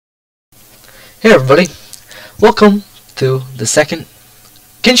Hey everybody, welcome to the second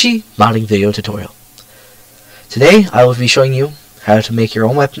Kenshi modding video tutorial. Today I will be showing you how to make your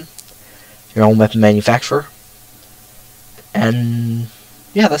own weapon manufacturer, and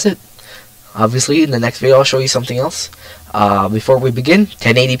yeah, that's it. Obviously in the next video I'll show you something else. Before we begin,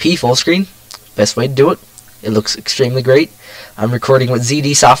 1080p full screen, best way to do it. It looks extremely great. I'm recording with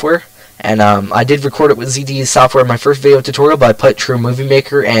ZD software. And I did record it with ZD software in my first video tutorial, but I put True Movie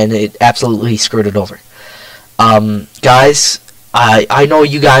Maker and it absolutely screwed it over. Guys, I know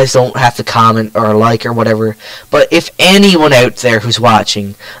you guys don't have to comment or like or whatever, but if anyone out there who's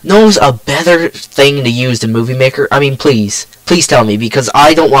watching knows a better thing to use than Movie Maker, I mean, please tell me, because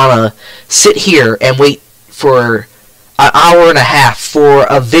I don't want to sit here and wait for an hour and a half for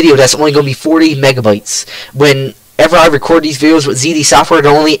a video that's only going to be 40 megabytes when whenever I record these videos with ZD software,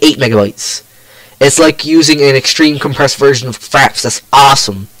 they're only 8 megabytes. It's like using an extreme compressed version of Fraps. That's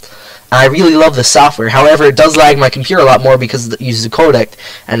awesome. And I really love the software. However, it does lag my computer a lot more because it uses a codec,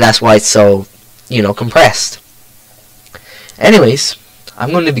 and that's why it's so, compressed. Anyways, I'm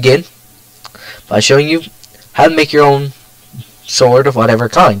going to begin by showing you how to make your own sword of whatever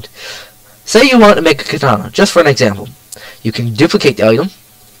kind. Say you want to make a katana, just for an example. You can duplicate the item,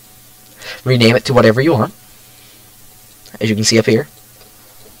 rename it to whatever you want. As you can see up here,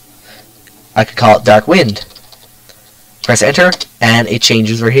 I could call it Dark Wind. Press enter, and it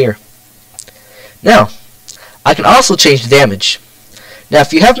changes right here. Now, I can also change the damage. Now,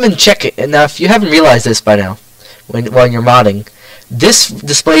 if you haven't realized this by now, while you're modding, this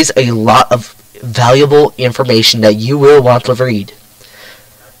displays a lot of valuable information that you will want to read.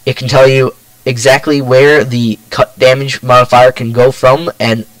 It can tell you exactly where the cut damage modifier can go from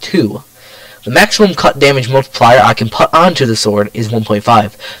and to. The maximum cut damage multiplier I can put onto the sword is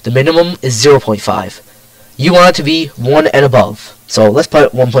 1.5. The minimum is 0.5. You want it to be 1 and above. So let's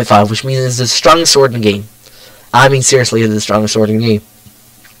put 1.5, which means it's the strongest sword in the game. I mean, seriously, it's the strongest sword in the game.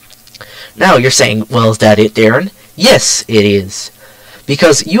 Now, you're saying, well, is that it, Darren? Yes, it is.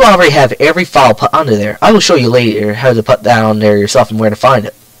 Because you already have every file put onto there. I will show you later how to put down there yourself and where to find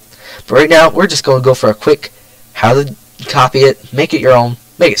it. But right now, we're just going to go for a quick how to copy it, make it your own,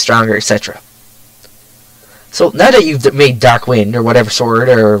 make it stronger, etc. So now that you've made Dark Wind, or whatever sword,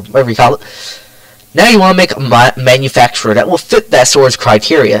 or whatever you call it, now you want to make a manufacturer that will fit that sword's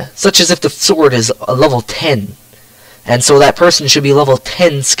criteria, such as if the sword is a level 10. And so that person should be level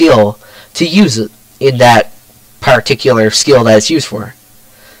 10 skill to use it in that particular skill that it's used for.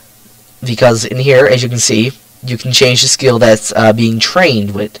 Because in here, as you can see, you can change the skill that's being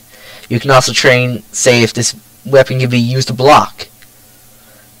trained with. You can also train, say, if this weapon can be used to block.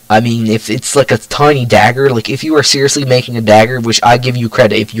 I mean, if it's like a tiny dagger, like if you are seriously making a dagger, which I give you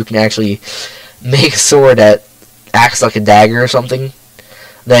credit if you can actually make a sword that acts like a dagger or something,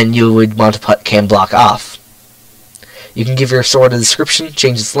 then you would want to put can block off. You can give your sword a description,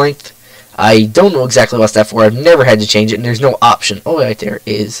 change its length. I don't know exactly what's that for. I've never had to change it, and there's no option. Oh, right there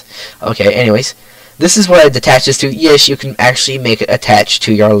is. Okay, anyways. This is what it attaches to. Yes, you can actually make it attach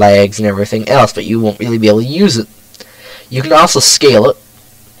to your legs and everything else, but you won't really be able to use it. You can also scale it.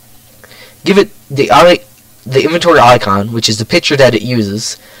 Give it the inventory icon, which is the picture that it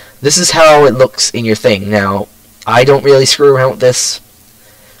uses. This is how it looks in your thing. Now, I don't really screw around with this,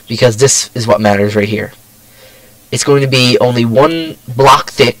 because this is what matters right here. It's going to be only 1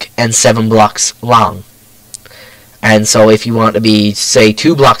 block thick and 7 blocks long. And so if you want to be, say,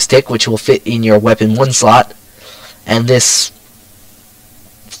 2 blocks thick, which will fit in your weapon 1 slot, and this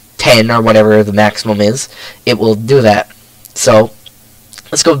 10 or whatever the maximum is, it will do that. So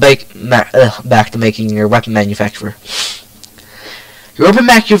let's go back to making your weapon manufacturer. Your weapon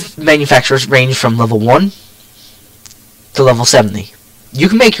manufacturers range from level 1 to level 70. You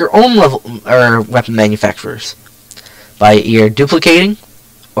can make your own weapon manufacturers by either duplicating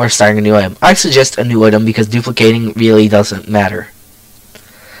or starting a new item. I suggest a new item because duplicating really doesn't matter.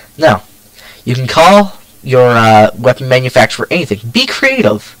 Now, you can call your weapon manufacturer anything. Be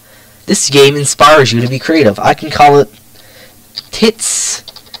creative. This game inspires you to be creative. I can call it Tits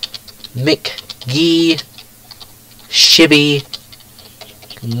McGee Shibby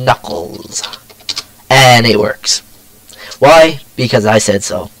Knuckles, and it works. Why? Because I said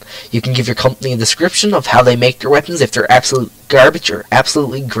so. You can give your company a description of how they make their weapons. If they're absolute garbage or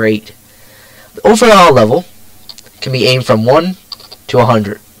absolutely great. The overall level can be aimed from 1 to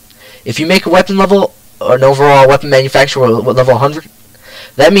 100. If you make a weapon level or an overall weapon manufacturer with level 100,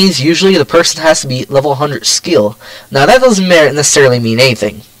 that means usually the person has to be level 100 skill. Now that doesn't necessarily mean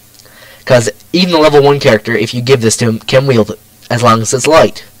anything, because even the level 1 character, if you give this to him, can wield it, as long as it's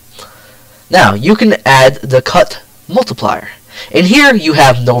light. Now, you can add the cut multiplier. And here you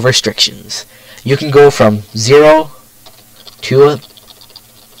have no restrictions. you can go from 0 to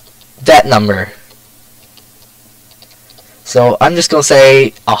that number. So I'm just going to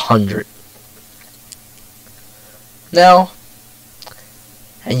say 100. Now,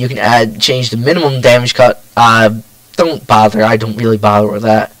 and you can change the minimum damage cut. Don't bother, I don't really bother with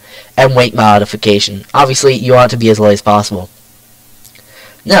that. And weight modification. Obviously, you want it to be as light as possible.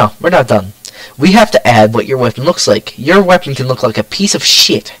 Now, we're not done. We have to add what your weapon looks like. Your weapon can look like a piece of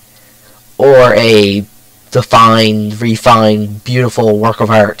shit, or a defined, refined, beautiful work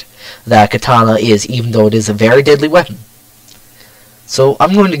of art that katana is, even though it is a very deadly weapon. So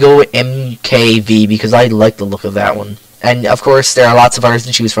I'm going to go with MKV because I like the look of that one. And of course, there are lots of others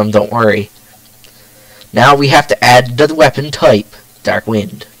to choose from, don't worry. Now we have to add the weapon type, Dark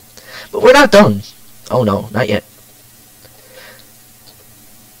Wind. But we're not done. Oh no, not yet.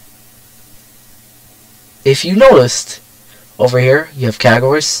 If you noticed, over here, you have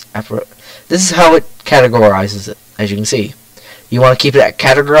categories. This is how it categorizes it, as you can see. You want to keep it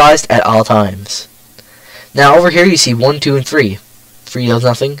categorized at all times. Now over here you see 1, 2, and 3. 3 does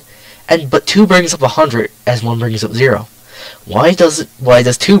nothing, but 2 brings up 100, as 1 brings up 0. Why does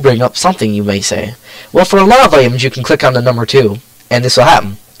 2 bring up something, you may say? Well, for a lot of items, you can click on the number 2, and this will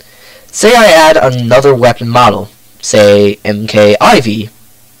happen. Say I add another weapon model, say MKIV.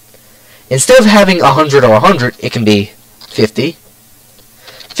 Instead of having 100 or 100, it can be 50.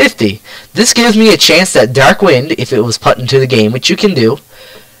 50. This gives me a chance that Dark Wind, if it was put into the game, which you can do,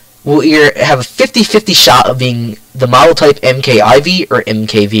 will either have a 50-50 shot of being the model type MKIV or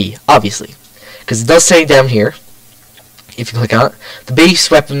MKV, obviously. Because it does say down here, if you click on it, the base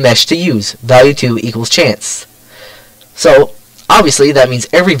weapon mesh to use, value 2 equals chance. So, obviously, that means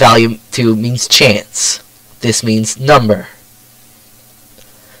every value 2 means chance. This means number.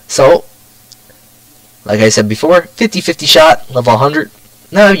 So, like I said before, 50-50 shot, level 100.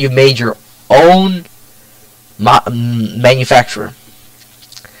 Now you've made your own manufacturer.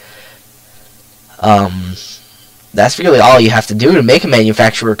 That's really all you have to do to make a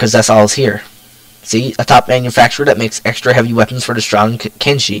manufacturer, because that's all is here. See, a top manufacturer that makes extra heavy weapons for the strong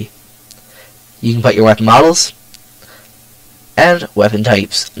Kenshi. You can put your weapon models and weapon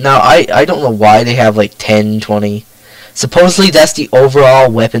types. Now, I don't know why they have like 10, 20. Supposedly that's the overall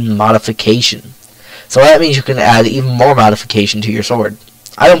weapon modification. So that means you can add even more modification to your sword.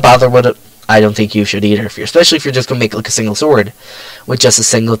 I don't bother with it. I don't think you should either, especially if you're just going to make like a single sword with just a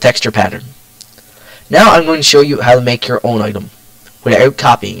single texture pattern. Now I'm going to show you how to make your own item without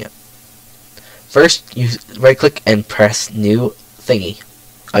copying it. First, you right click and press new thingy.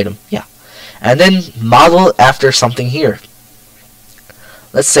 Item, yeah. And then model after something here.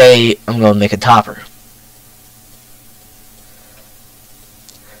 Let's say I'm going to make a topper.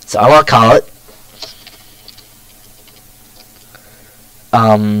 So I want to call it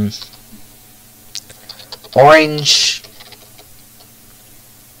orange.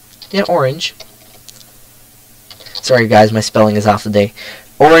 Yeah, orange. Sorry guys, my spelling is off today.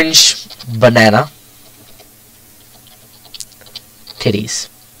 Orange banana titties.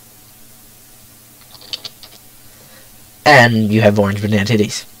 And you have orange banana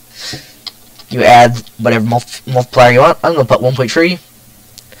titties. You add whatever multiplier you want. I'm going to put 1.3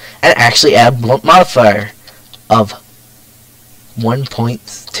 and actually add blunt modifier of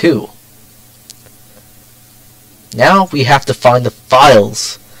 1.2. Now we have to find the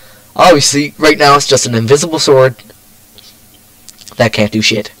files. Obviously, right now it's just an invisible sword that can't do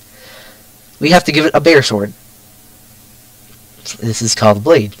shit. We have to give it a bear sword. This is called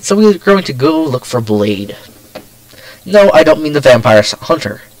Blade. So we're going to go look for Blade. No, I don't mean the vampire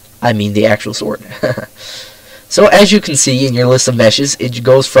hunter. I mean the actual sword. So as you can see in your list of meshes, it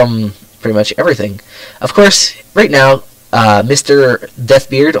goes from pretty much everything. Of course, right now, Mr.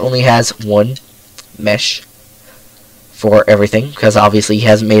 Deathbeard only has one mesh for everything, because obviously he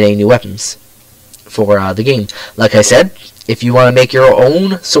hasn't made any new weapons for the game. Like I said, if you want to make your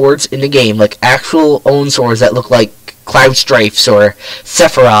own swords in the game, like actual own swords that look like Cloud Strifes or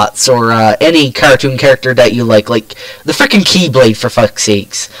Sephiroths or any cartoon character that you like the frickin' Keyblade, for fuck's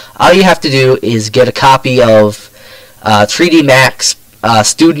sakes, all you have to do is get a copy of 3D Max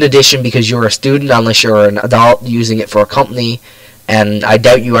Student Edition, because you're a student unless you're an adult using it for a company, and I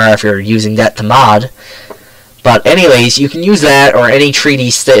doubt you are if you're using that to mod. But anyways, you can use that or any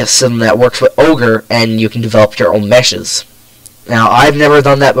 3D system that works with Ogre, and you can develop your own meshes. Now, I've never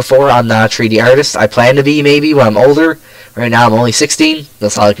done that before. I'm not a 3D artist. I plan to be, maybe, when I'm older. Right now, I'm only 16.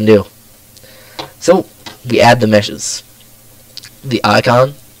 That's all I can do. So, we add the meshes. The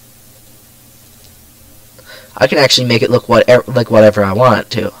icon. I can actually make it look like whatever I want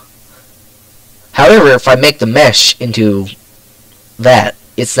it to. However, if I make the mesh into that,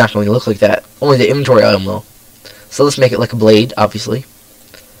 it's not going to look like that. Only the inventory item will. So let's make it like a blade, obviously.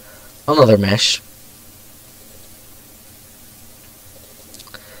 Another mesh.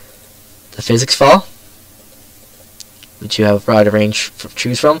 The physics fall, which you have a broader range to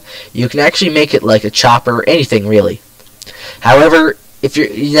choose from. You can actually make it like a chopper or anything, really. However, if you're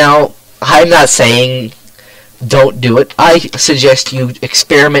now, I'm not saying don't do it. I suggest you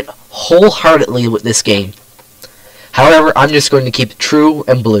experiment wholeheartedly with this game. However, I'm just going to keep it true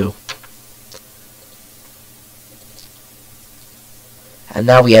and blue. And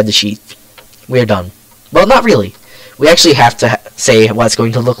now we add the sheath. We're done. Well, not really. We actually have to say what it's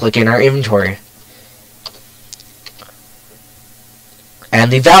going to look like in our inventory.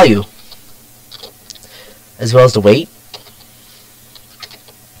 And the value. As well as the weight.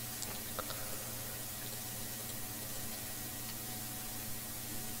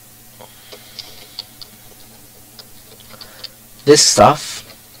 This stuff.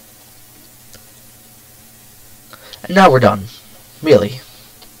 And now we're done. Really.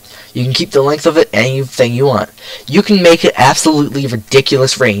 You can keep the length of it anything you want. You can make it absolutely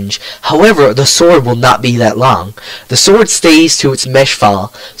ridiculous range. However, the sword will not be that long. The sword stays to its mesh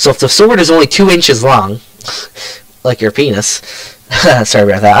fall. So if the sword is only 2 inches long, like your penis, sorry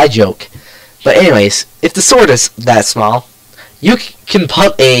about that, I joke. But anyways, if the sword is that small, you can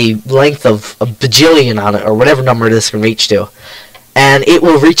put a length of a bajillion on it, or whatever number this can reach to. And it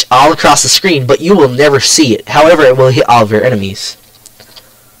will reach all across the screen, but you will never see it. However, it will hit all of your enemies.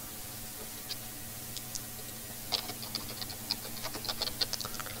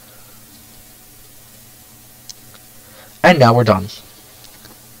 And now we're done.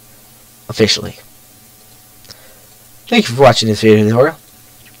 Officially. Thank you for watching this video tutorial.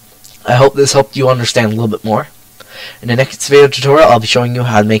 I hope this helped you understand a little bit more. In the next video tutorial, I'll be showing you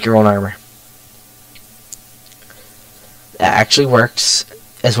how to make your own armor. That actually works,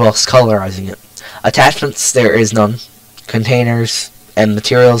 as well as colorizing it. Attachments, there is none. Containers and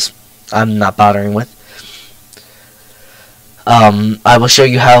materials, I'm not bothering with. I will show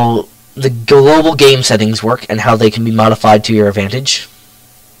you how the global game settings work and how they can be modified to your advantage.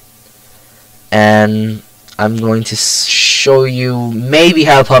 And I'm going to show you maybe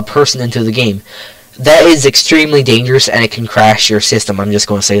how to put a person into the game. That is extremely dangerous and it can crash your system. I'm just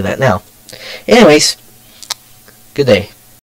going to say that now. Anyways, good day.